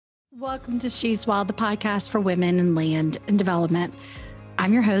Welcome to She's Wild, the podcast for women in land and development.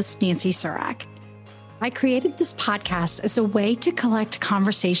 I'm your host, Nancy Surak. I created this podcast as a way to collect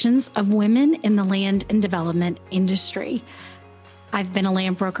conversations of women in the land and development industry. I've been a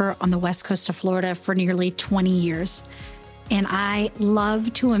land broker on the west coast of Florida for nearly 20 years, and I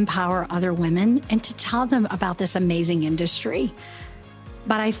love to empower other women and to tell them about this amazing industry.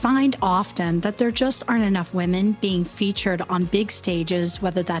 But I find often that there just aren't enough women being featured on big stages,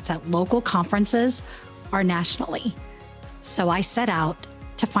 whether that's at local conferences or nationally. So I set out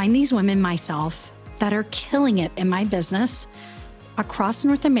to find these women myself that are killing it in my business across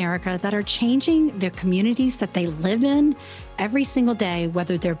North America, that are changing the communities that they live in every single day,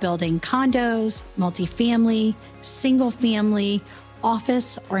 whether they're building condos, multifamily, single family,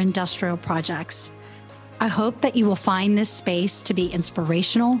 office, or industrial projects. I hope that you will find this space to be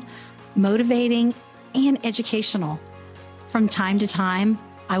inspirational, motivating, and educational. From time to time,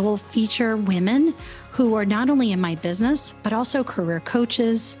 I will feature women who are not only in my business, but also career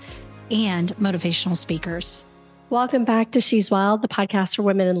coaches and motivational speakers. Welcome back to She's Wild, the podcast for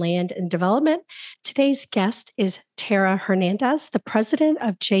women in land and development. Today's guest is Tara Hernandez, the president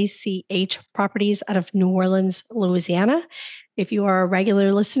of JCH Properties out of New Orleans, Louisiana. If you are a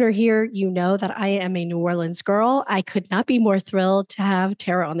regular listener here, you know that I am a New Orleans girl. I could not be more thrilled to have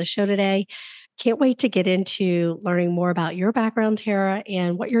Tara on the show today. Can't wait to get into learning more about your background, Tara,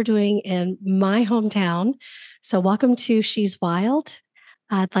 and what you're doing in my hometown. So welcome to She's Wild.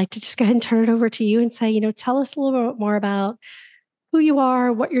 I'd like to just go ahead and turn it over to you and say, tell us a little bit more about who you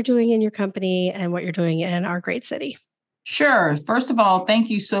are, what you're doing in your company, and what you're doing in our great city. Sure. First of all, thank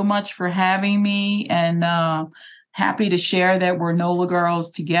you so much for having me, and happy to share that we're NOLA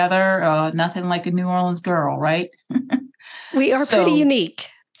girls together. Nothing like a New Orleans girl, right? We are pretty unique,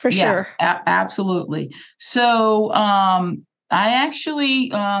 for sure. Yes, absolutely. So I actually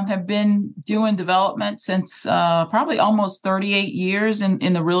have been doing development since probably almost 38 years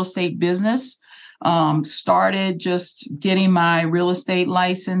in the real estate business. Started just getting my real estate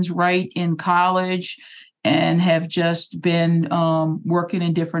license right in college and have just been working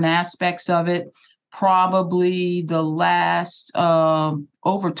in different aspects of it. Probably the last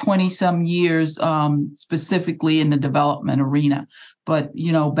over 20 some years, specifically in the development arena. But,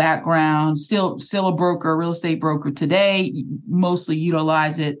 background, still a broker, real estate broker today, mostly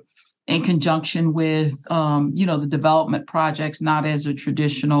utilize it in conjunction with, the development projects, not as a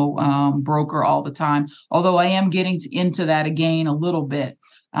traditional broker all the time. Although I am getting into that again a little bit.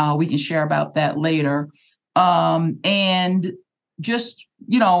 We can share about that later. And just,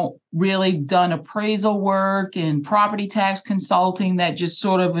 really done appraisal work and property tax consulting that just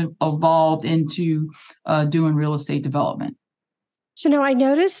sort of evolved into doing real estate development. So now I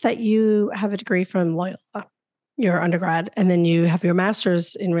noticed that you have a degree from Loyola, your undergrad, and then you have your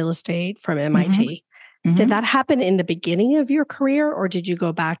master's in real estate from MIT. Mm-hmm. Did that happen in the beginning of your career, or did you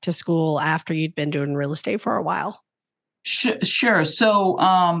go back to school after you'd been doing real estate for a while? Sure. So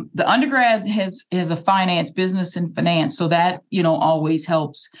the undergrad has a finance, business and finance. So that, always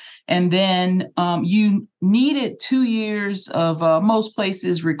helps. And then you needed 2 years of, most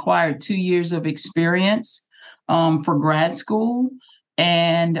places required 2 years of experience for grad school.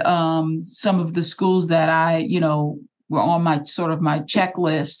 And some of the schools that I, were on my sort of my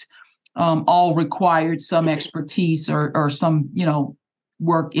checklist, all required some expertise or some,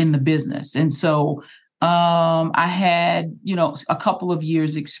 work in the business. And so I had, a couple of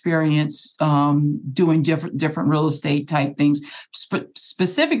years experience doing different real estate type things.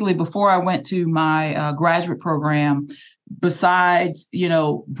 Specifically, before I went to my graduate program, besides,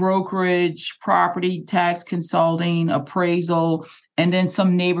 brokerage, property tax consulting, appraisal, and then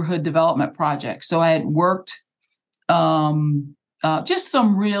some neighborhood development projects. So I had worked just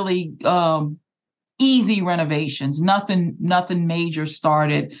some really easy renovations. Nothing major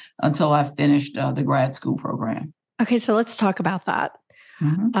started until I finished the grad school program. Okay, so let's talk about that.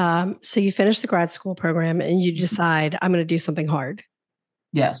 Mm-hmm. So you finish the grad school program and you decide, I'm going to do something hard.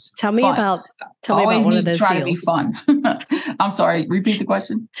 Yes. Tell me about one of those deals. Always need to try to be fun. I'm sorry, repeat the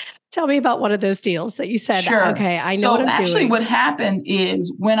question. Tell me about one of those deals that you said, sure. Okay, I know what I'm doing. So actually what happened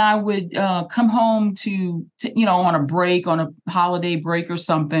is when I would come home to, on a break, on a holiday break or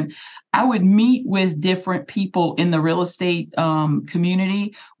something, I would meet with different people in the real estate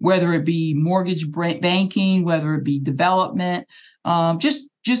community, whether it be mortgage banking, whether it be development,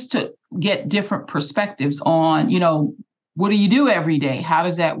 just to get different perspectives on, what do you do every day? How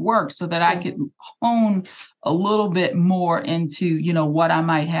does that work? So that I could hone a little bit more into, what I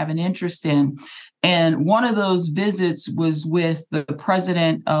might have an interest in. And one of those visits was with the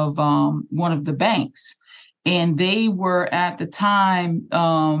president of one of the banks. and they were at the time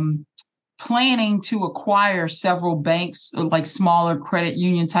planning to acquire several banks, like smaller credit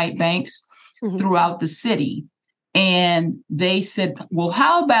union type banks throughout the city. And they said, well,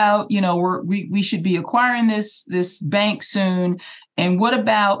 how about, we should be acquiring this bank soon. And what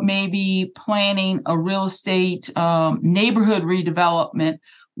about maybe planning a real estate neighborhood redevelopment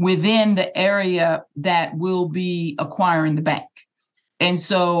within the area that will be acquiring the bank? And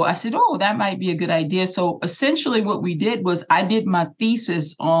so I said, oh, that might be a good idea. So essentially what we did was I did my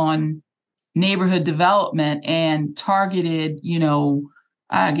thesis on neighborhood development and targeted,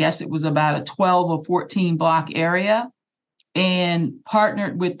 I guess it was about a 12 or 14 block area, and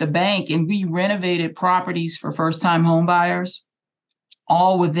partnered with the bank. And we renovated properties for first-time home buyers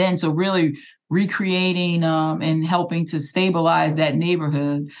all within. So really recreating and helping to stabilize that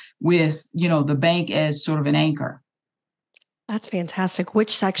neighborhood with, the bank as sort of an anchor. That's fantastic.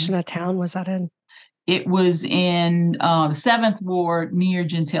 Which section of town was that in? It was in the 7th Ward near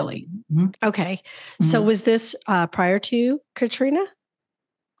Gentilly. Mm-hmm. Okay. So was this prior to Katrina?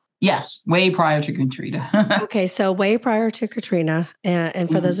 Yes, way prior to Katrina. Okay, so way prior to Katrina. And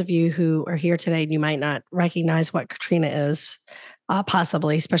for those of you who are here today, you might not recognize what Katrina is,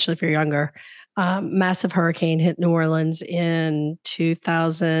 possibly, especially if you're younger. Massive hurricane hit New Orleans in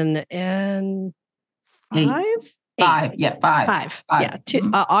 2005? Five.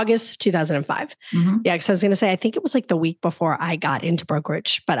 August 2005. Yeah, because I was going to say, I think it was like the week before I got into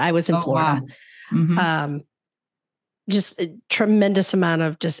brokerage, but I was in Florida. Wow. Just a tremendous amount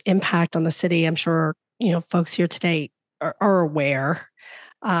of just impact on the city. I'm sure, folks here today are aware,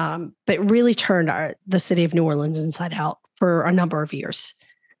 but really turned the city of New Orleans inside out for a number of years.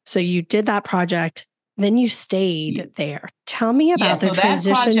 So you did that project, then you stayed there. Tell me about the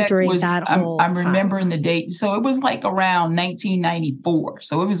transition during that whole time. I'm remembering the date. So it was like around 1994.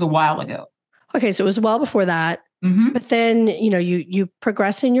 So it was a while ago. Okay. So it was well before that. But then, you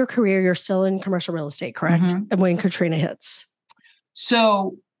progress in your career. You're still in commercial real estate, correct? And when Katrina hits.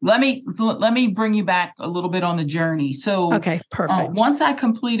 So let me bring you back a little bit on the journey. So okay, perfect. Once I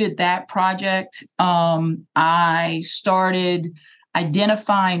completed that project, I started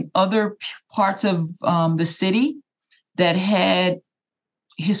identifying other parts of the city that had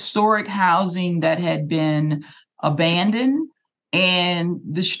historic housing that had been abandoned. And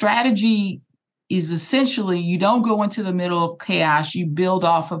the strategy is essentially you don't go into the middle of chaos, you build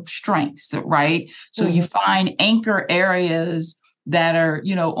off of strengths, right? So you find anchor areas that are,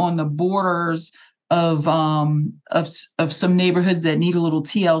 on the borders of some neighborhoods that need a little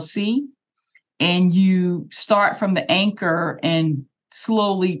TLC. And you start from the anchor and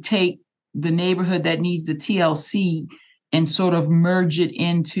slowly take the neighborhood that needs the TLC and sort of merge it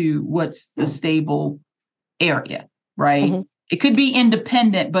into what's the stable area, right? It could be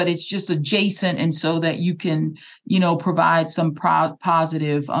independent, but it's just adjacent. And so that you can, provide some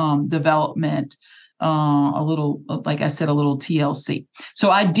positive development, a little, like I said, a little TLC.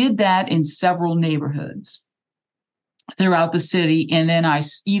 So I did that in several neighborhoods throughout the city. And then I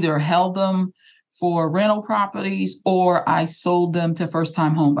either held them for rental properties or I sold them to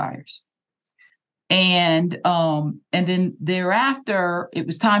first-time home buyers. And then thereafter, it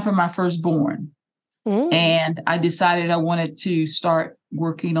was time for my firstborn. And I decided I wanted to start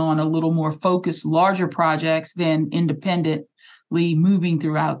working on a little more focused, larger projects than independently moving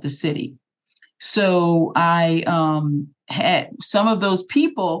throughout the city. So I had some of those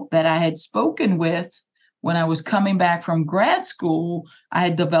people that I had spoken with when I was coming back from grad school. I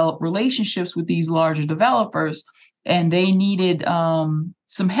had developed relationships with these larger developers, and they needed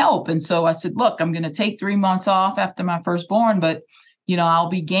some help. And so I said, look, I'm going to take 3 months off after my firstborn, but I'll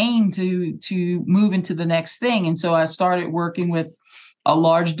be game to move into the next thing. And so I started working with a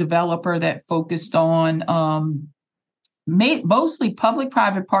large developer that focused on mostly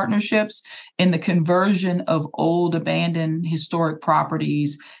public-private partnerships in the conversion of old abandoned historic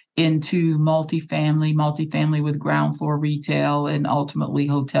properties into multifamily with ground floor retail and ultimately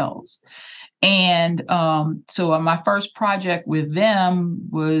hotels. And so my first project with them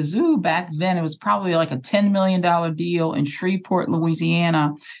was, back then it was probably like a $10 million deal in Shreveport,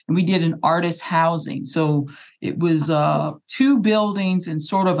 Louisiana. And we did an artist housing. So it was 2 buildings and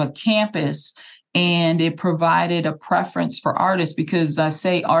sort of a campus. And it provided a preference for artists because I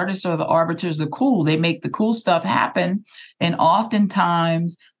say artists are the arbiters of cool. They make the cool stuff happen. And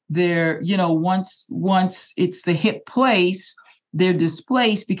oftentimes they're, once it's the hip place, they're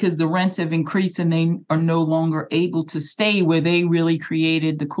displaced because the rents have increased and they are no longer able to stay where they really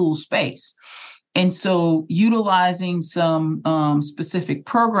created the cool space. And so utilizing some specific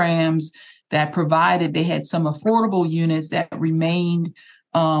programs that provided, they had some affordable units that remained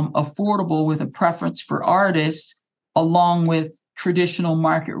affordable with a preference for artists, along with traditional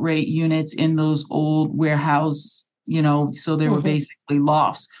market rate units in those old warehouse, so they were basically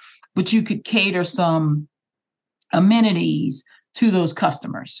lofts. But you could cater some amenities to those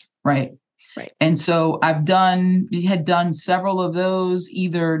customers, right? Right. And so had done several of those,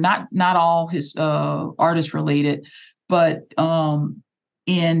 either not all his artist related, but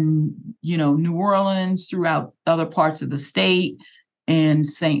in New Orleans, throughout other parts of the state, and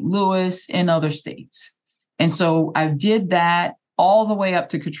St. Louis, and other states. And so I did that all the way up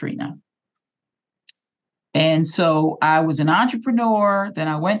to Katrina. And so I was an entrepreneur, then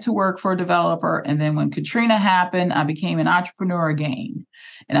I went to work for a developer. And then when Katrina happened, I became an entrepreneur again.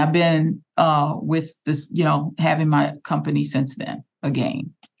 And I've been with this, having my company since then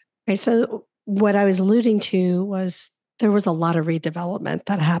again. Okay. So what I was alluding to was there was a lot of redevelopment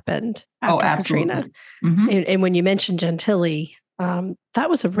that happened after Katrina. Mm-hmm. And when you mentioned Gentilly, that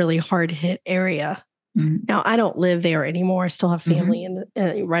was a really hard hit area. Mm-hmm. Now, I don't live there anymore. I still have family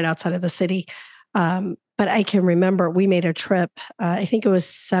right outside of the city. But I can remember we made a trip, I think it was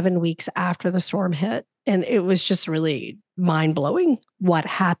 7 weeks after the storm hit. And it was just really mind-blowing what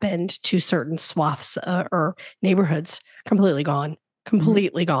happened to certain swaths or neighborhoods.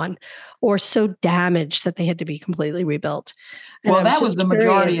 Completely gone, or so damaged that they had to be completely rebuilt. And well, that was the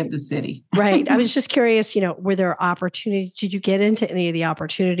majority of the city. Right. I was just curious, were there opportunities? Did you get into any of the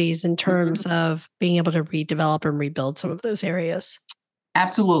opportunities in terms of being able to redevelop and rebuild some of those areas?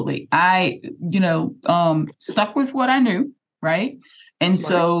 Absolutely. I, stuck with what I knew, right? And Smart.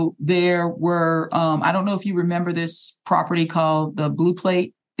 So there were, I don't know if you remember this property called the Blue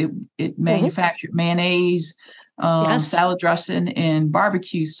Plate. It manufactured mayonnaise, salad dressing, and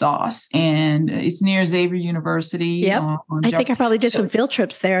barbecue sauce. And it's near Xavier University. Yep. I think I probably did some field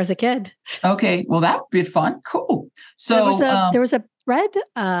trips there as a kid. Okay. Well, that would be fun. Cool. So there was a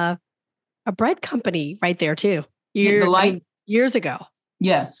bread company right there too. Years ago.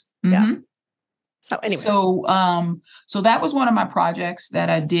 Yes. Mm-hmm. Yeah. So anyway. So that was one of my projects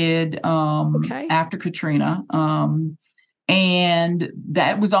that I did after Katrina. And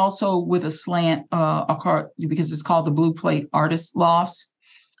that was also with a slant because it's called the Blue Plate Artist Lofts.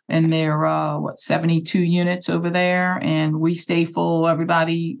 And there are 72 units over there, and we stay full.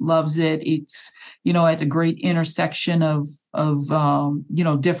 Everybody loves it. It's, at the great intersection of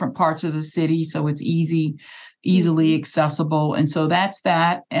different parts of the city. So it's easily accessible. And so that's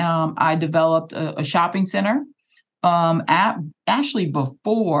that. I developed a shopping center. Actually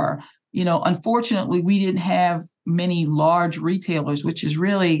before, unfortunately, we didn't have many large retailers, which is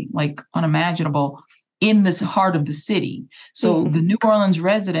really unimaginable in this heart of the city. So the New Orleans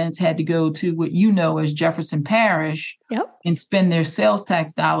residents had to go to what as Jefferson Parish and spend their sales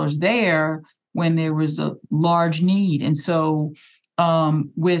tax dollars there when there was a large need. And so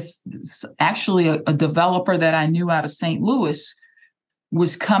with actually a developer that I knew out of St. Louis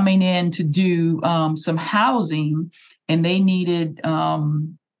was coming in to do some housing, and they needed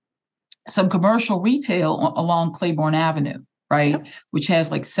some commercial retail along Claiborne Avenue, right? Which has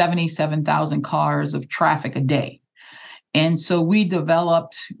 77,000 cars of traffic a day. And so we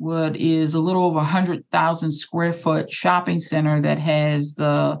developed what is a little over 100,000 square foot shopping center that has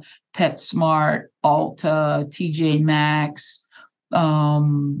the PetSmart, Ulta, TJ Maxx,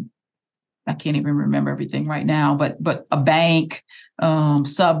 I can't even remember everything right now, but a bank,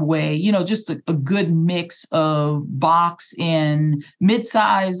 Subway, just a good mix of box and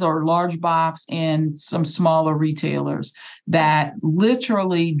mid-size or large box and some smaller retailers that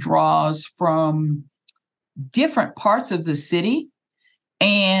literally draws from different parts of the city.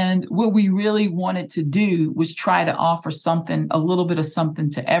 And what we really wanted to do was try to offer a little bit of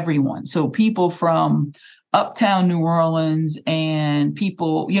something to everyone. So people from uptown New Orleans and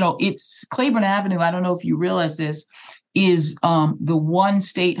people, it's Claiborne Avenue. I don't know if you realize this, is the one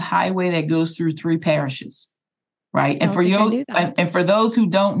state highway that goes through 3 parishes, right? And for those who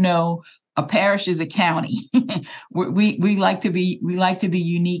don't know, a parish is a county. we like to be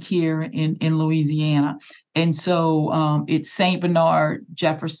unique here in Louisiana. And so it's St. Bernard,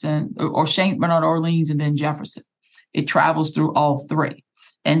 Jefferson, or St. Bernard, Orleans, and then Jefferson. It travels through all 3.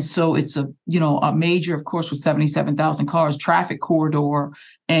 And so it's a major, of course, with 77,000 cars, traffic corridor,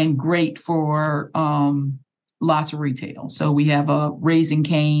 and great for lots of retail. So we have Raising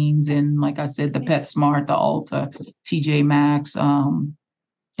Cane's and, like I said, the PetSmart, the Ulta, TJ Maxx, and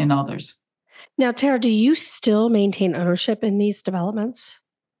others. Now, Tara, do you still maintain ownership in these developments?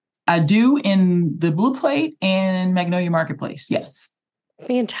 I do in the Blue Plate and Magnolia Marketplace. Yes.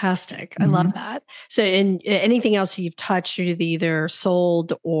 Fantastic. I love that. So in anything else you've touched, you've either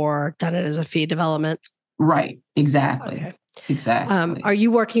sold or done it as a fee development? Right. Exactly. Okay. Exactly. Are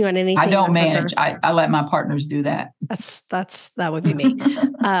you working on anything? I don't manage. I let my partners do that. That would be me.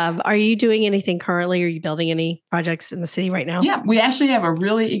 Are you doing anything currently? Are you building any projects in the city right now? Yeah, we actually have a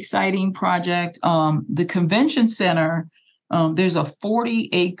really exciting project. The convention center, there's a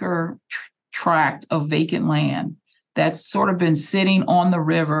 40-acre tract of vacant land that's sort of been sitting on the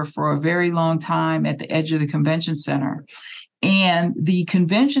river for a very long time at the edge of the convention center. And the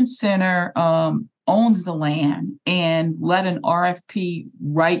convention center owns the land and led an RFP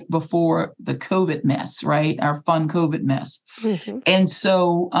right before the COVID mess, right? Our fun COVID mess. Mm-hmm. And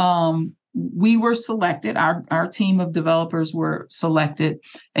so we were selected, our team of developers were selected.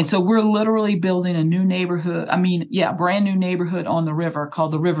 And so we're literally building a new neighborhood. Brand new neighborhood on the river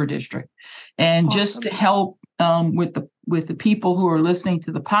called the River District. And awesome. Just to help with the people who are listening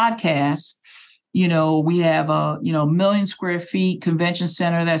to the podcast, we have a 1 million square feet convention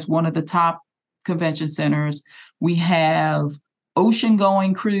center. That's one of the top convention centers. We have ocean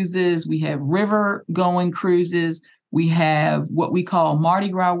going cruises. We have river going cruises. We have what we call Mardi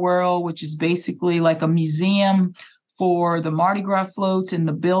Gras World, which is basically like a museum for the Mardi Gras floats and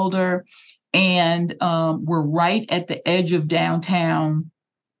the builder. And we're right at the edge of downtown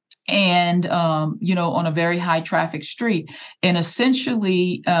and, on a very high traffic street. And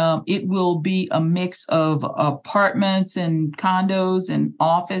essentially, it will be a mix of apartments and condos and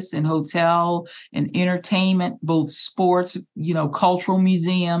office and hotel and entertainment, both sports, cultural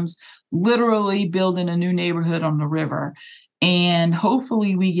museums, literally building a new neighborhood on the river. And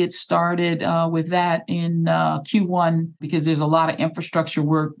hopefully we get started with that in Q1, because there's a lot of infrastructure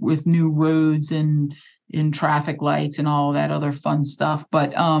work with new roads and in traffic lights and all that other fun stuff,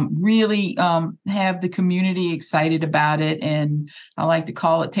 but really have the community excited about it. And I like to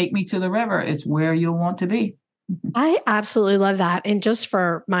call it Take Me to the River. It's where you'll want to be. I absolutely love that. And just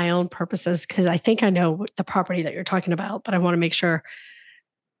for my own purposes, because I think I know the property that you're talking about, but I want to make sure.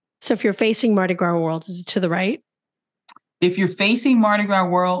 So if you're facing Mardi Gras World, is it to the right? If you're facing Mardi Gras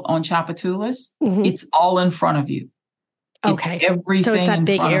World on Chapatoulas, mm-hmm. It's all in front of you. Okay. So it's that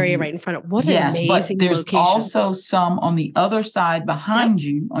big area right in front of what an amazing location. But there's also some on the other side behind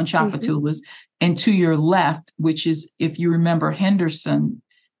you on Chapatoulas mm-hmm. and to your left, which is, if you remember, Henderson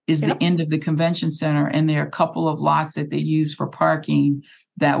is the end of the convention center. And there are a couple of lots that they use for parking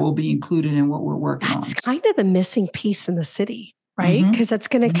that will be included in what we're working on. That's kind of the missing piece in the city, right? Because mm-hmm. that's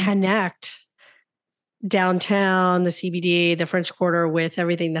going to mm-hmm. connect downtown, the CBD, the French Quarter with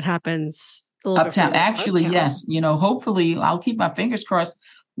everything that happens uptown. Actually, uptown. Yes. Hopefully I'll keep my fingers crossed.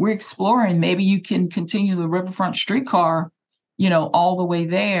 We're exploring. Maybe you can continue the riverfront streetcar, all the way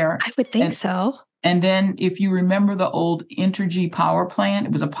there. I would think so. And then if you remember the old Entergy power plant,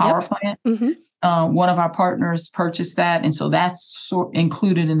 it was a power plant. Mm-hmm. One of our partners purchased that. And so that's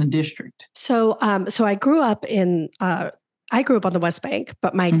included in the district. So, I grew up on the West Bank,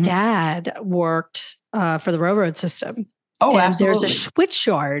 but my mm-hmm. dad worked for the railroad system. Oh, and absolutely. There's a switch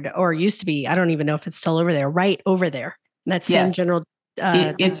yard, or used to be. I don't even know if it's still over there, right over there. And that's same general.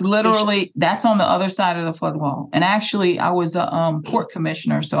 It's literally, that's on the other side of the flood wall. And actually, I was a port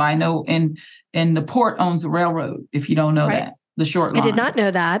commissioner, so I know, and the port owns the railroad, if you don't know that, the short line. I did not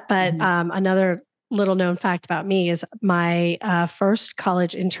know that, but mm-hmm. Another little known fact about me is my first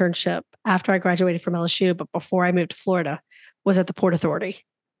college internship after I graduated from LSU, but before I moved to Florida, was at the Port Authority.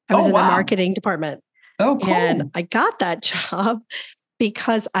 I was in the marketing department. Oh, cool. And I got that job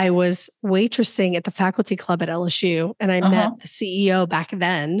because I was waitressing at the faculty club at LSU, and I met the CEO back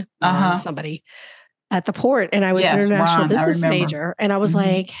then, somebody at the port, and I was an international business major. And I was mm-hmm.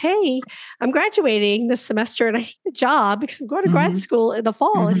 like, hey, I'm graduating this semester and I need a job because I'm going to mm-hmm. grad school in the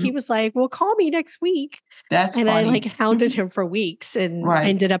fall. Mm-hmm. And he was like, well, call me next week. That's and funny. I hounded him for weeks, and I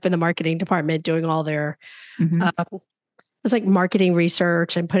ended up in the marketing department doing all their, mm-hmm. It was like marketing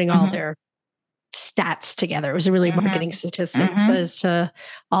research and putting all mm-hmm. their stats together. It was really mm-hmm. marketing statistics mm-hmm. as to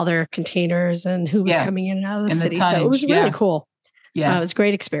all their containers and who was coming in and out of the city. So it was really cool. Yes. It was a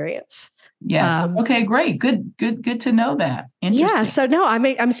great experience. Yes. Okay, great. Good to know that. Interesting. Yeah. So no,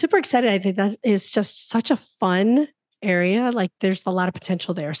 I'm super excited. I think that is just such a fun area. Like there's a lot of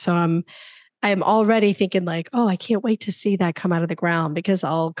potential there. So I'm already thinking like, oh, I can't wait to see that come out of the ground, because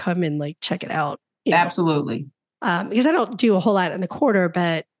I'll come and like check it out. Absolutely. Because I don't do a whole lot in the quarter,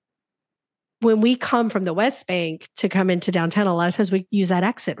 but when we come from the West Bank to come into downtown, a lot of times we use that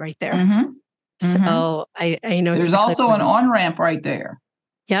exit right there. Mm-hmm. So I know there's also an on-ramp right there.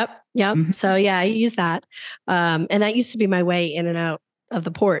 Yep. Mm-hmm. So yeah, I use that. And that used to be my way in and out of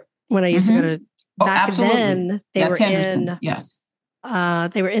the port when I used to go to back then. They were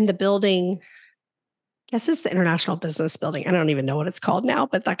in the building This is the International Business Building. I don't even know what it's called now,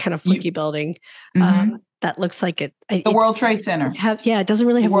 but that kind of fluky building that looks like it. The World Trade Center. It doesn't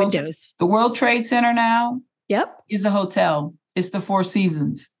really have windows. The World Trade Center now is a hotel. It's the Four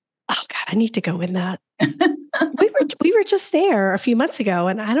Seasons. Oh, God, I need to go in that. we were just there a few months ago,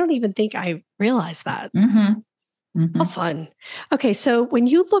 and I don't even think I realized that. How fun. Okay, so when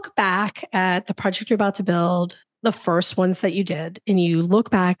you look back at the project you're about to build, the first ones that you did, and you look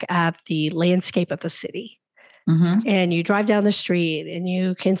back at the landscape of the city, and you drive down the street and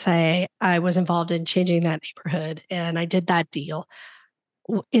you can say, I was involved in changing that neighborhood and I did that deal.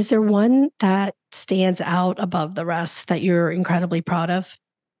 Is there one that stands out above the rest that you're incredibly proud of?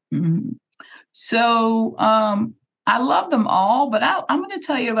 So I love them all, but I'm going to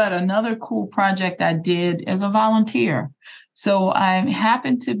tell you about another cool project I did as a volunteer. So I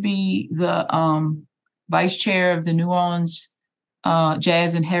happen to be the vice chair of the New Orleans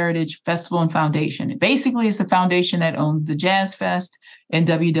Jazz and Heritage Festival and Foundation. It basically is the foundation that owns the Jazz Fest and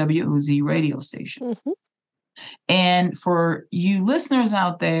WWOZ radio station. And for you listeners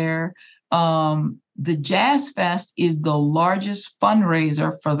out there, the Jazz Fest is the largest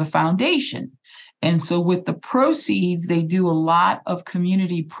fundraiser for the foundation. And so with the proceeds, they do a lot of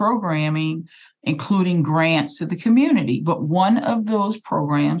community programming, including grants to the community. But one of those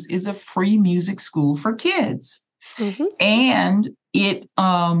programs is a free music school for kids. And it,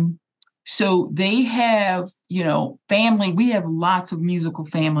 so they have, family, we have lots of musical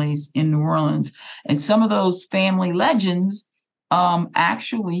families in New Orleans, and some of those family legends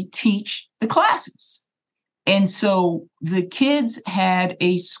actually teach the classes. And so the kids had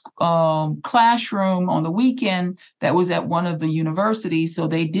a classroom on the weekend that was at one of the universities, so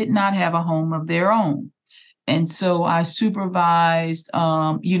they did not have a home of their own. And so I supervised,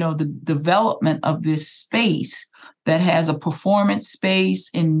 the development of this space that has a performance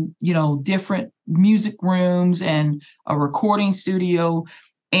space and, different music rooms and a recording studio.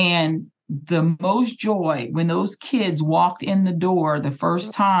 And the most joy when those kids walked in the door the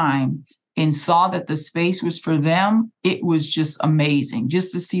first time and saw that the space was for them, it was just amazing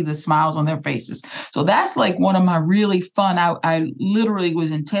just to see the smiles on their faces. So that's like one of my really fun. I literally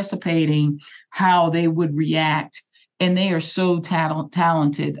was anticipating how they would react, and they are so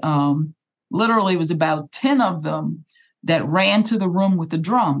talented. Literally, it was about 10 of them that ran to the room with the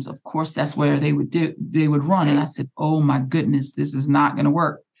drums. Of course, that's where they would run. And I said, oh my goodness, this is not going to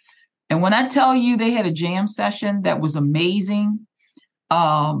work. And when I tell you they had a jam session that was amazing,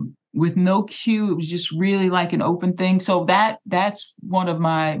 with no cue, it was just really like an open thing. So that's one of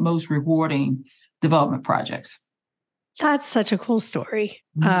my most rewarding development projects. That's such a cool story.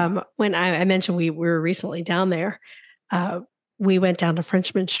 When I mentioned we were recently down there, we went down to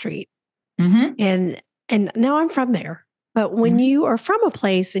Frenchman Street, and now I'm from there. But when you are from a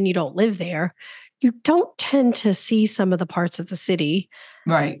place and you don't live there, you don't tend to see some of the parts of the city,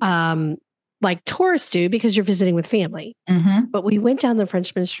 right? Like tourists do, because you're visiting with family. But we went down the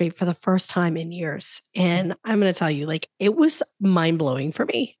Frenchman Street for the first time in years. And I'm going to tell you, it was mind blowing for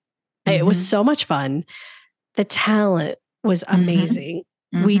me. It was so much fun. The talent was amazing.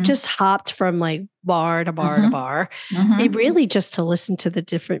 We just hopped from bar to bar to bar. It really just to listen to the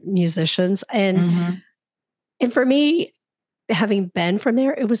different musicians. And for me, having been from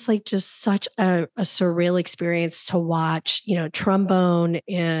there, it was just such a surreal experience to watch, trombone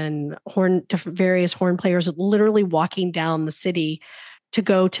and various horn players literally walking down the city to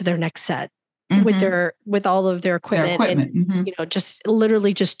go to their next set with all of their equipment. And, just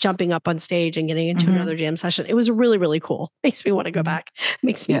literally just jumping up on stage and getting into another jam session. It was really, really cool. Makes me want to go back.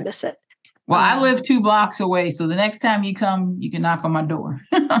 Makes me miss it. Well, I live 2 blocks away, so the next time you come, you can knock on my door.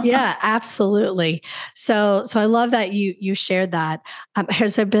 Yeah, absolutely. So I love that you shared that.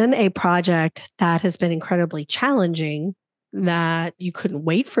 Has there been a project that has been incredibly challenging that you couldn't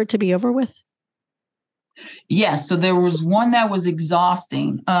wait for it to be over with? Yes. So there was one that was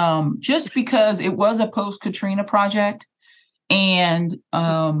exhausting, just because it was a post-Katrina project, and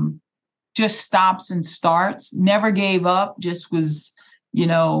just stops and starts, never gave up, just was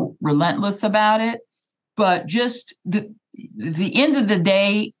relentless about it. But just the end of the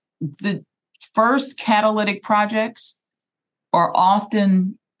day, the first catalytic projects are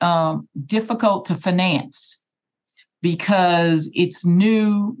often difficult to finance because it's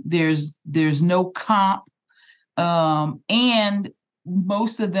new. There's no comp, and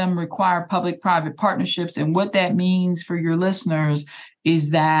most of them require public-private partnerships. And what that means for your listeners is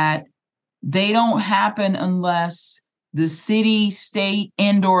that they don't happen unless the city, state,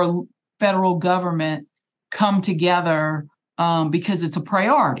 and/or federal government come together, because it's a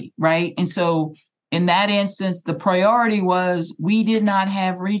priority, right? And so in that instance, the priority was we did not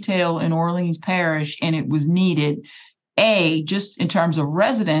have retail in Orleans Parish, and it was needed, just in terms of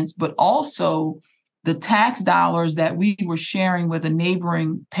residents, but also the tax dollars that we were sharing with a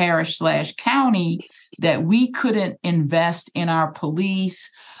neighboring parish/county that we couldn't invest in our police,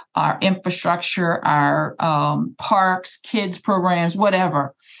 our infrastructure, our parks, kids programs,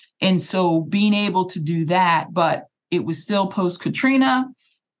 whatever. And so being able to do that, but it was still post-Katrina.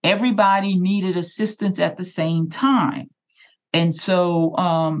 Everybody needed assistance at the same time. And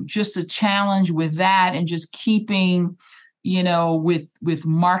so just a challenge with that, and just keeping, with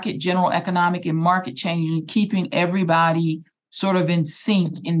market, general economic and market change, and keeping everybody sort of in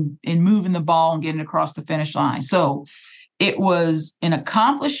sync in moving the ball and getting across the finish line. So it was an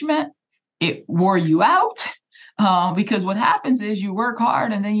accomplishment. It wore you out because what happens is you work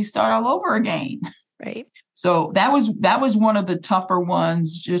hard and then you start all over again. Right. So that was one of the tougher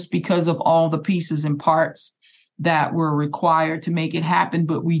ones, just because of all the pieces and parts that were required to make it happen.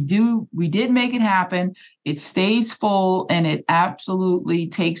 But we did make it happen. It stays full, and it absolutely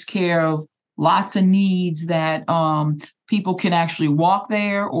takes care of lots of needs that people can actually walk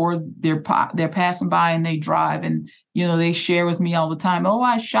there, or they're passing by and they drive, and they share with me all the time, oh,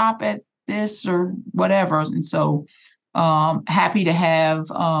 I shop at this or whatever. And so happy to have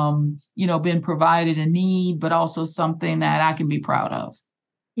been provided a need, but also something that I can be proud of.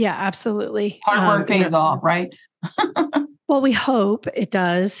 Yeah, absolutely. Hard work pays off, right? Well, we hope it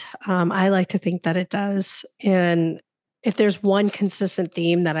does. I like to think that it does. And if there's one consistent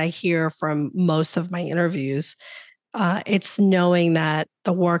theme that I hear from most of my interviews, it's knowing that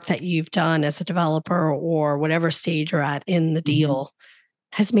the work that you've done as a developer, or whatever stage you're at in the deal,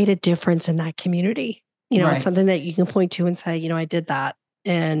 has made a difference in that community. Right. It's something that you can point to and say, I did that.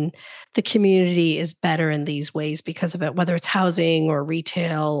 And the community is better in these ways because of it, whether it's housing or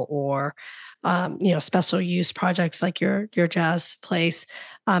retail or, special use projects like your jazz place.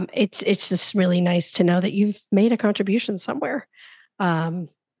 It's just really nice to know that you've made a contribution somewhere.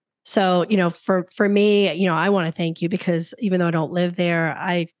 So, for me, I want to thank you, because even though I don't live there,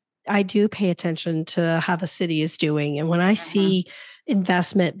 I do pay attention to how the city is doing. And when I see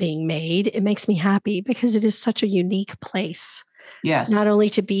investment being made, it makes me happy, because it is such a unique place. Yes. Not only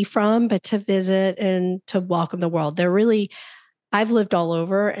to be from, but to visit and to welcome the world. I've lived all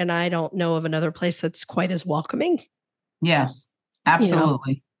over, and I don't know of another place that's quite as welcoming. Yes,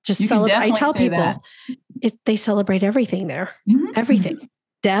 absolutely. Just celebrate. I tell people they celebrate everything there, everything,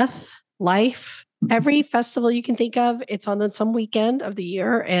 death, life, every festival you can think of. It's on some weekend of the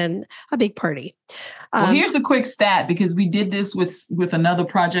year, and a big party. Well, here's a quick stat, because we did this with another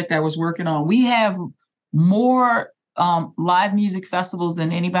project I was working on. We have more live music festivals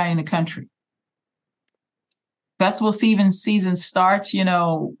than anybody in the country. Festival season starts,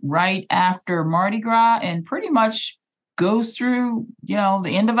 right after Mardi Gras, and pretty much goes through, the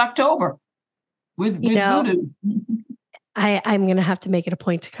end of October with Voodoo. I'm going to have to make it a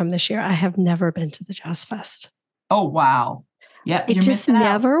point to come this year. I have never been to the Jazz Fest. Oh, wow. Yeah. It just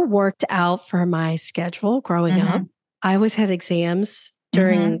never worked out for my schedule growing up. I always had exams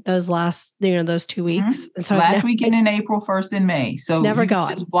during those last, those 2 weeks. And so last weekend in April, first in May. So never go.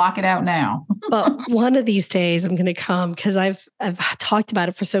 Just block it out now. But one of these days I'm going to come, because I've talked about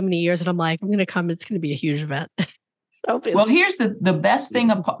it for so many years, and I'm like, I'm going to come. It's going to be a huge event. Well, here's the best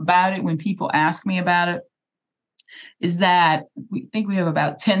thing about it when people ask me about it is that we think we have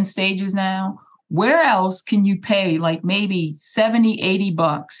about 10 stages now. Where else can you pay like maybe $70,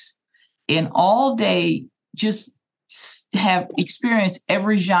 $80 and all day just have experienced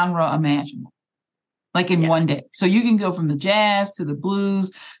every genre imaginable, like in one day? So you can go from the jazz to the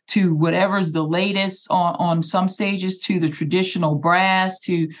blues to whatever's the latest on some stages, to the traditional brass,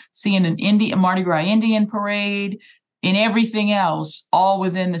 to seeing a Mardi Gras Indian parade, and everything else, all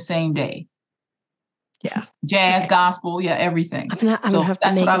within the same day. Yeah. Jazz, gospel, everything. I'm gonna have to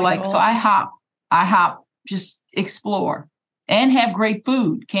that's make what I it like. So I hop, just explore, and have great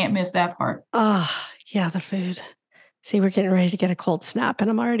food. Can't miss that part. Oh, yeah, the food. See, we're getting ready to get a cold snap, and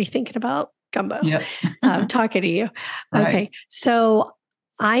I'm already thinking about gumbo. Yep. Talking to you. Right. Okay. So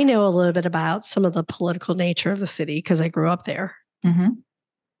I know a little bit about some of the political nature of the city, because I grew up there.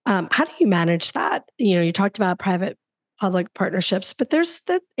 How do you manage that? You talked about private-public partnerships, but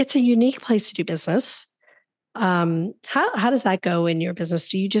it's a unique place to do business. How does that go in your business?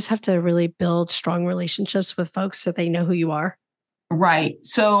 Do you just have to really build strong relationships with folks so they know who you are? Right.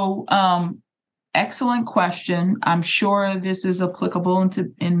 So, excellent question. I'm sure this is applicable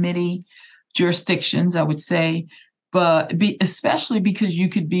in many jurisdictions, I would say, but especially because you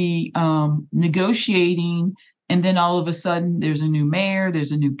could be negotiating And then all of a sudden there's a new mayor,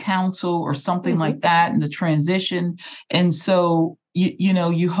 there's a new council or something like that in the transition. And so,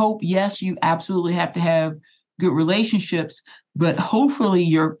 you hope, yes, you absolutely have to have good relationships, but hopefully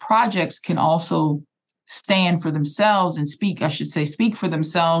your projects can also stand for themselves and speak for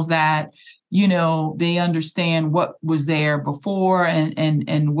themselves, that, they understand what was there before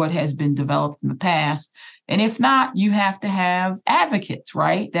and what has been developed in the past. And if not, you have to have advocates,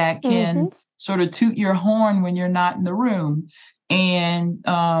 right, that can sort of toot your horn when you're not in the room and,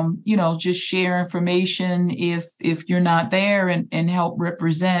 just share information if you're not there and help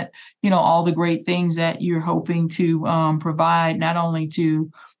represent, all the great things that you're hoping to provide, not only to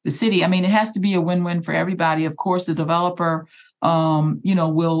the city. I mean, it has to be a win-win for everybody. Of course, the developer,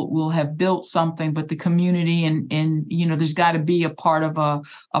 will have built something, but the community and there's got to be a part of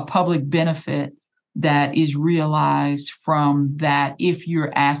a public benefit that is realized from that if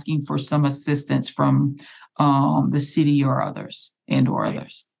you're asking for some assistance from the city or others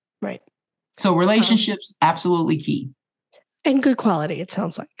others. Right. So relationships, absolutely key. And good quality, it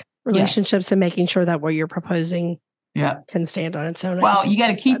sounds like. Relationships and making sure that what you're proposing can stand on its own. Well, you got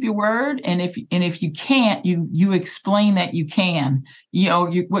to keep your word. And if you can't, you explain that you can,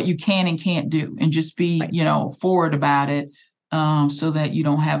 what you can and can't do, and just be, forward about it so that you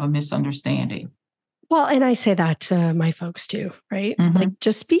don't have a misunderstanding. Well, and I say that to my folks too, right? Like,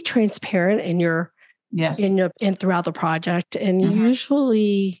 just be transparent in your, and throughout the project. And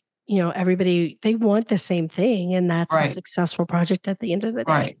usually, everybody, they want the same thing, and that's a successful project at the end of the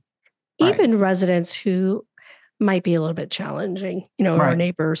day. Even residents who might be a little bit challenging, or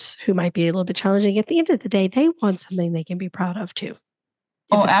neighbors who might be a little bit challenging, at the end of the day, they want something they can be proud of too.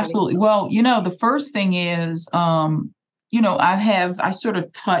 Oh, absolutely. Well, the first thing is, I sort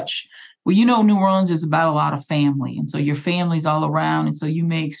of touch. Well, New Orleans is about a lot of family. And so your family's all around. And so you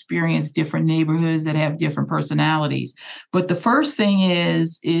may experience different neighborhoods that have different personalities. But the first thing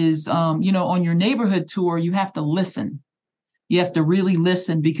is on your neighborhood tour, you have to listen. You have to really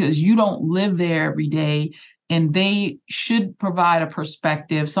listen, because you don't live there every day, and they should provide a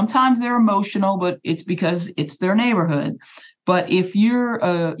perspective. Sometimes they're emotional, but it's because it's their neighborhood. But if you're,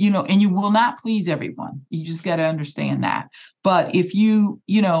 and you will not please everyone, you just got to understand that. But if you,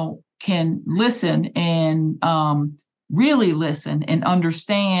 can listen and really listen and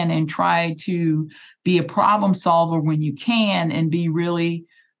understand and try to be a problem solver when you can, and be really,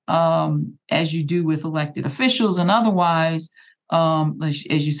 as you do with elected officials and otherwise, as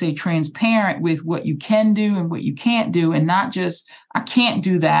you say, transparent with what you can do and what you can't do, and not just, I can't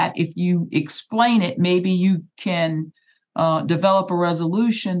do that. If you explain it, maybe you can develop a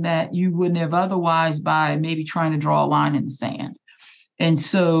resolution that you wouldn't have otherwise by maybe trying to draw a line in the sand. And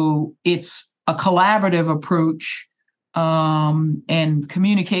so it's a collaborative approach, and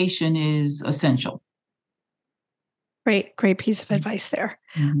communication is essential. Great piece of advice there.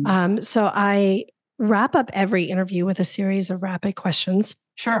 So I wrap up every interview with a series of rapid questions.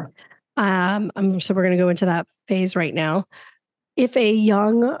 Sure. So we're going to go into that phase right now. If a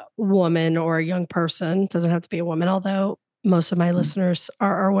young woman or a young person, doesn't have to be a woman, although most of my listeners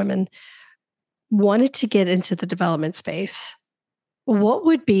are women, wanted to get into the development space, what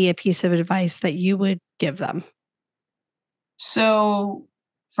would be a piece of advice that you would give them? So,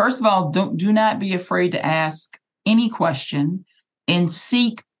 first of all, do not be afraid to ask any question, and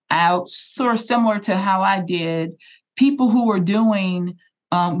seek out, sort of similar to how I did, people who are doing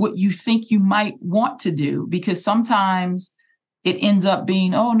what you think you might want to do, because sometimes it ends up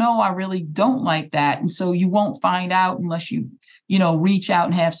being, oh no, I really don't like that. And so you won't find out unless you reach out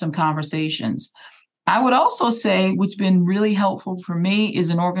and have some conversations. I would also say what's been really helpful for me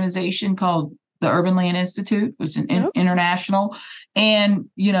is an organization called the Urban Land Institute, which is an international. And,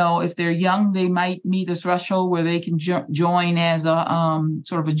 if they're young, they might meet a threshold where they can join as a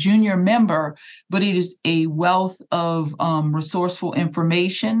sort of a junior member. But it is a wealth of resourceful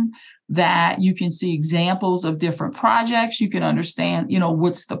information that you can see examples of different projects. You can understand,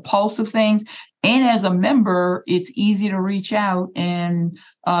 what's the pulse of things. And as a member, it's easy to reach out and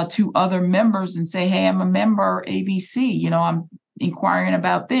to other members and say, hey, I'm a member ABC, I'm inquiring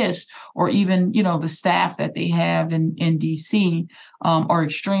about this, or even, the staff that they have in DC are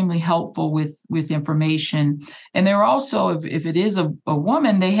extremely helpful with information. And they're also, if it is a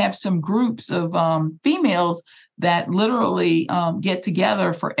woman, they have some groups of females that literally get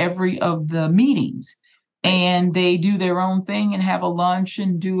together for every of the meetings. And they do their own thing and have a lunch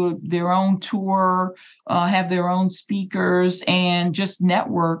and do their own tour, have their own speakers, and just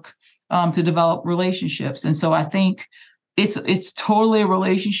network to develop relationships. And so I think it's totally a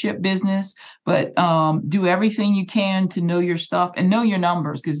relationship business, but do everything you can to know your stuff and know your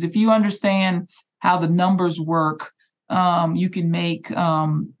numbers. Because if you understand how the numbers work, you can make,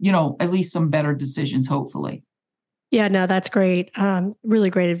 at least some better decisions, hopefully. Yeah, no, that's great. Really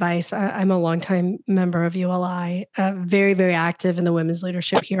great advice. I'm a longtime member of ULI, very, very active in the women's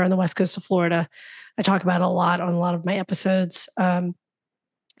leadership here on the West Coast of Florida. I talk about it a lot on a lot of my episodes.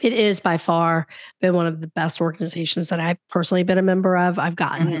 It is by far been one of the best organizations that I've personally been a member of. I've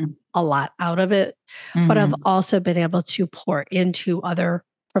gotten a lot out of it, but I've also been able to pour into other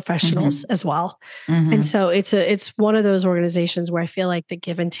professionals as well. And so it's one of those organizations where I feel like the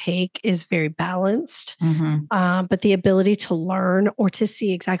give and take is very balanced, but the ability to learn or to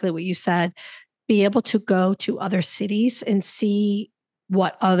see exactly what you said, be able to go to other cities and see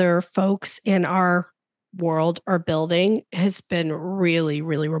what other folks in our world are building has been really,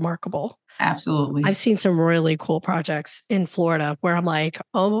 really remarkable. Absolutely. I've seen some really cool projects in Florida where I'm like,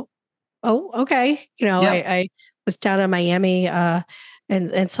 oh, okay. I was down in Miami,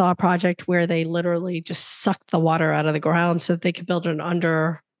 and saw a project where they literally just sucked the water out of the ground so that they could build an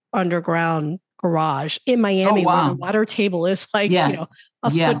underground garage in Miami where the water table is like, a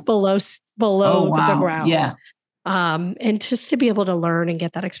foot below the ground. Yes. And just to be able to learn and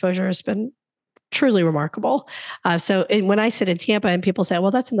get that exposure has been truly remarkable. So when I sit in Tampa and people say,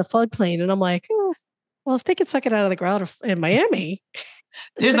 well, that's in the floodplain. And I'm like, well, if they could suck it out of the ground in Miami.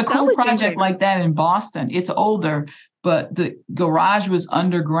 There's a cool project like that in Boston. It's older, but the garage was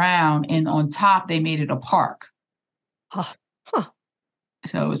underground and on top they made it a park.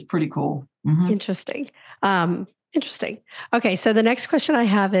 So it was pretty cool. Interesting. Interesting. Okay. So the next question I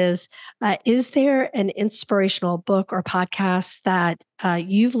have is there an inspirational book or podcast that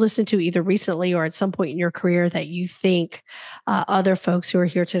you've listened to either recently or at some point in your career that you think other folks who are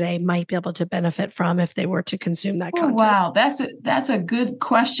here today might be able to benefit from if they were to consume that content? Wow. That's a good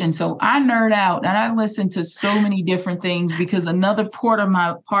question. So I nerd out and I listen to so many different things because another part of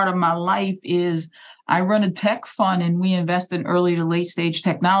my life is I run a tech fund and we invest in early to late stage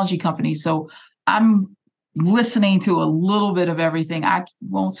technology companies. So I'm listening to a little bit of everything. I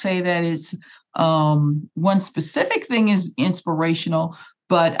won't say that it's one specific thing is inspirational,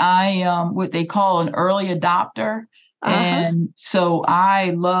 but I am what they call an early adopter. And so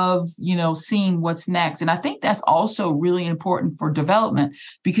I love, seeing what's next. And I think that's also really important for development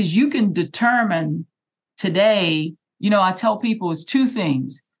because you can determine today, I tell people it's two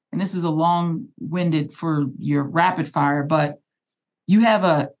things, and this is a long-winded for your rapid fire, but you have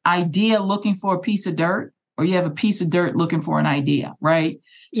an idea looking for a piece of dirt, or you have a piece of dirt looking for an idea, right?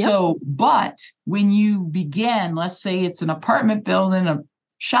 Yep. So, but when you begin, let's say it's an apartment building, a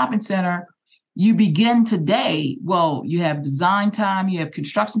shopping center, you begin today, well, you have design time, you have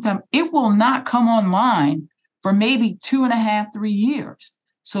construction time. It will not come online for maybe 2.5, 3 years.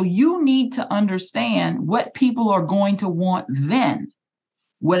 So you need to understand what people are going to want then,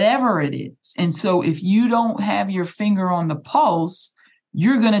 whatever it is. And so if you don't have your finger on the pulse,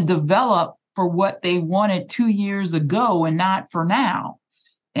 you're going to develop for what they wanted 2 years ago and not for now.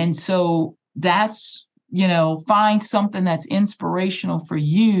 And so that's, find something that's inspirational for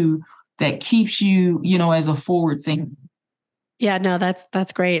you that keeps you, as a forward thinker. Yeah, no,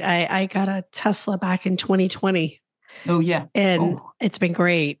 that's great. I got a Tesla back in 2020. Oh, yeah. And it's been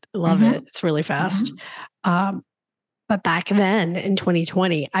great. Love it. It's really fast. But back then in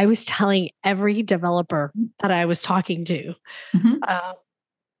 2020, I was telling every developer that I was talking to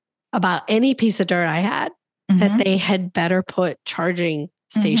about any piece of dirt I had that they had better put charging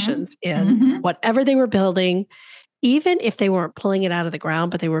stations in whatever they were building, even if they weren't pulling it out of the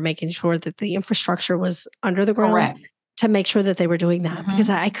ground, but they were making sure that the infrastructure was under the ground. Correct. To make sure that they were doing that because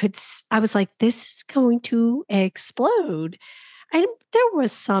I was like, this is going to explode. And there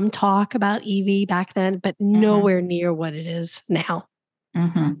was some talk about EV back then, but nowhere near what it is now.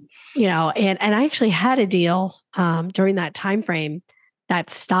 And I actually had a deal during that time frame that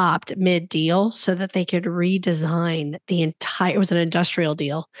stopped mid-deal so that they could redesign it was an industrial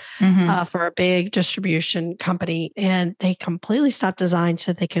deal for a big distribution company. And they completely stopped design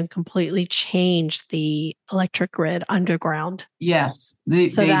so they can completely change the electric grid underground. Yes.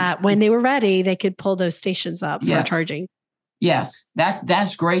 That when they were ready, they could pull those stations up for charging. Yes,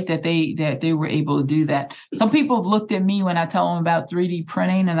 that's great that they were able to do that. Some people have looked at me when I tell them about 3D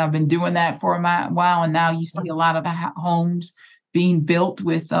printing, and I've been doing that for a while. And now you see a lot of homes being built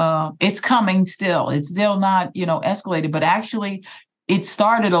with, it's coming still. It's still not, escalated, but actually it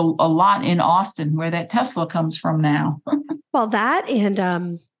started a lot in Austin where that Tesla comes from now. Well, that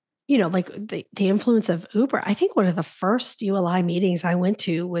and, like the influence of Uber. I think one of the first ULI meetings I went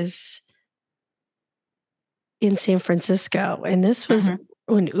to was in San Francisco. And this was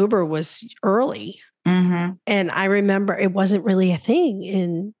when Uber was early. And I remember it wasn't really a thing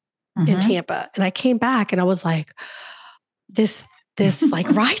in in Tampa. And I came back and I was like, this like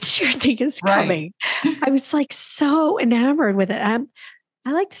rideshare thing is coming. I was like so enamored with it.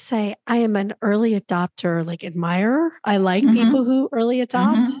 I like to say I am an early adopter, like admirer. I like people who early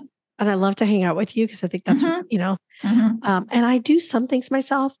adopt, and I love to hang out with you because I think that's what, and I do some things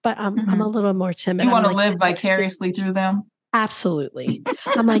myself, but I'm a little more timid. You want to like, live vicariously through them? Absolutely.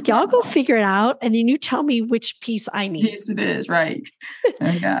 I'm like, y'all go figure it out. And then you tell me which piece I need. Yes, it is. Right.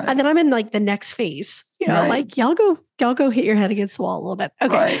 I got it. And then I'm in like the next phase, like y'all go hit your head against the wall a little bit.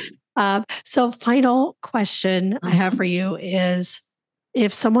 Okay. Right. So final question I have for you is,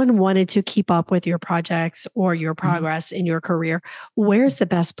 if someone wanted to keep up with your projects or your progress in your career, where's the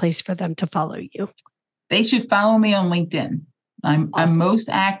best place for them to follow you? They should follow me on LinkedIn. I'm most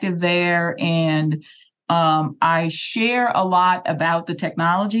active there, and I share a lot about the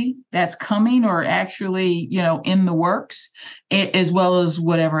technology that's coming or actually, in the works, as well as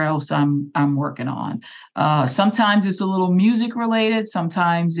whatever else I'm working on. Sometimes it's a little music related.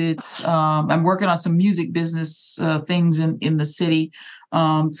 Sometimes it's I'm working on some music business things in the city.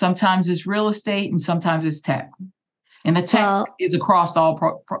 Sometimes it's real estate, and sometimes it's tech. And the tech is across all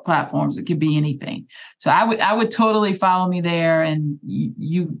platforms. It could be anything. So I would totally follow me there, and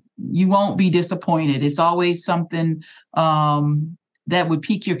you won't be disappointed. It's always something that would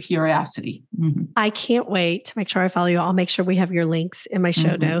pique your curiosity. I can't wait to make sure I follow you. I'll make sure we have your links in my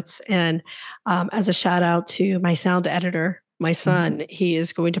show notes. And as a shout out to my sound editor, my son, he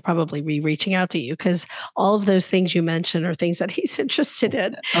is going to probably be reaching out to you because all of those things you mentioned are things that he's interested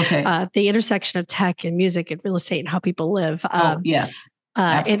in. Okay. The intersection of tech and music and real estate and how people live. Yes.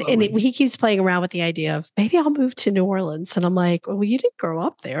 And he keeps playing around with the idea of maybe I'll move to New Orleans. And I'm like, well, you didn't grow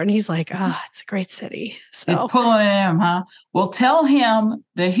up there. And he's like, it's a great city. So it's pulling him, huh? Well, tell him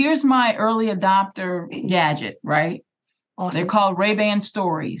that here's my early adopter gadget, right? Awesome. They're called Ray-Ban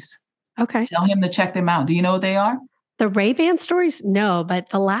Stories. Okay. Tell him to check them out. Do you know what they are? The Ray-Ban Stories? No, but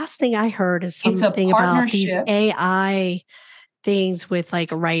the last thing I heard is something about these AI things with like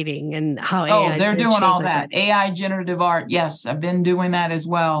writing and how AI. They're doing all that. AI generative art. Yes, I've been doing that as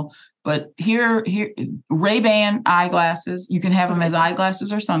well. But here, Ray-Ban eyeglasses, you can have them as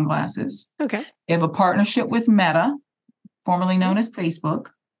eyeglasses or sunglasses. Okay. They have a partnership with Meta, formerly known as Facebook.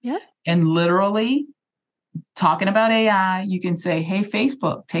 Yeah. And literally talking about AI, you can say, hey,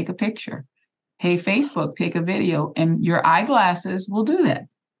 Facebook, take a picture. Hey, Facebook, take a video, and your eyeglasses will do that.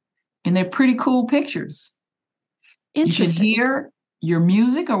 And they're pretty cool pictures. Interesting. You can hear your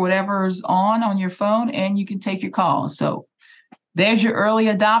music or whatever is on your phone, and you can take your call. So there's your early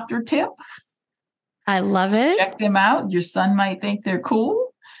adopter tip. I love it. Check them out. Your son might think they're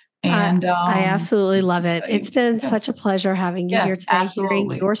cool. And I absolutely love it. It's been such a pleasure having you here today,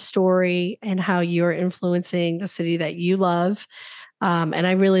 hearing your story and how you're influencing the city that you love. And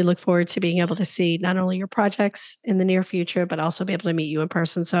I really look forward to being able to see not only your projects in the near future, but also be able to meet you in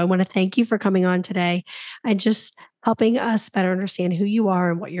person. So I want to thank you for coming on today and just helping us better understand who you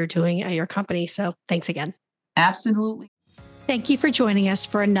are and what you're doing at your company. So thanks again. Absolutely. Thank you for joining us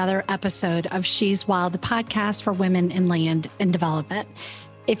for another episode of She's Wild, the podcast for women in land and development.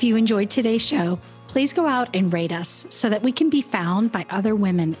 If you enjoyed today's show, please go out and rate us so that we can be found by other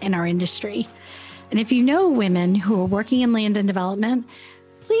women in our industry. And if you know women who are working in land and development,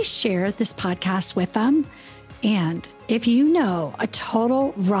 please share this podcast with them. And if you know a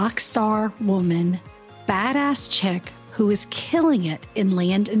total rock star woman, badass chick who is killing it in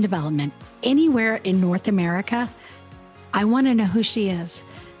land and development anywhere in North America, I want to know who she is.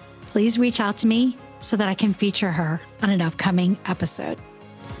 Please reach out to me so that I can feature her on an upcoming episode.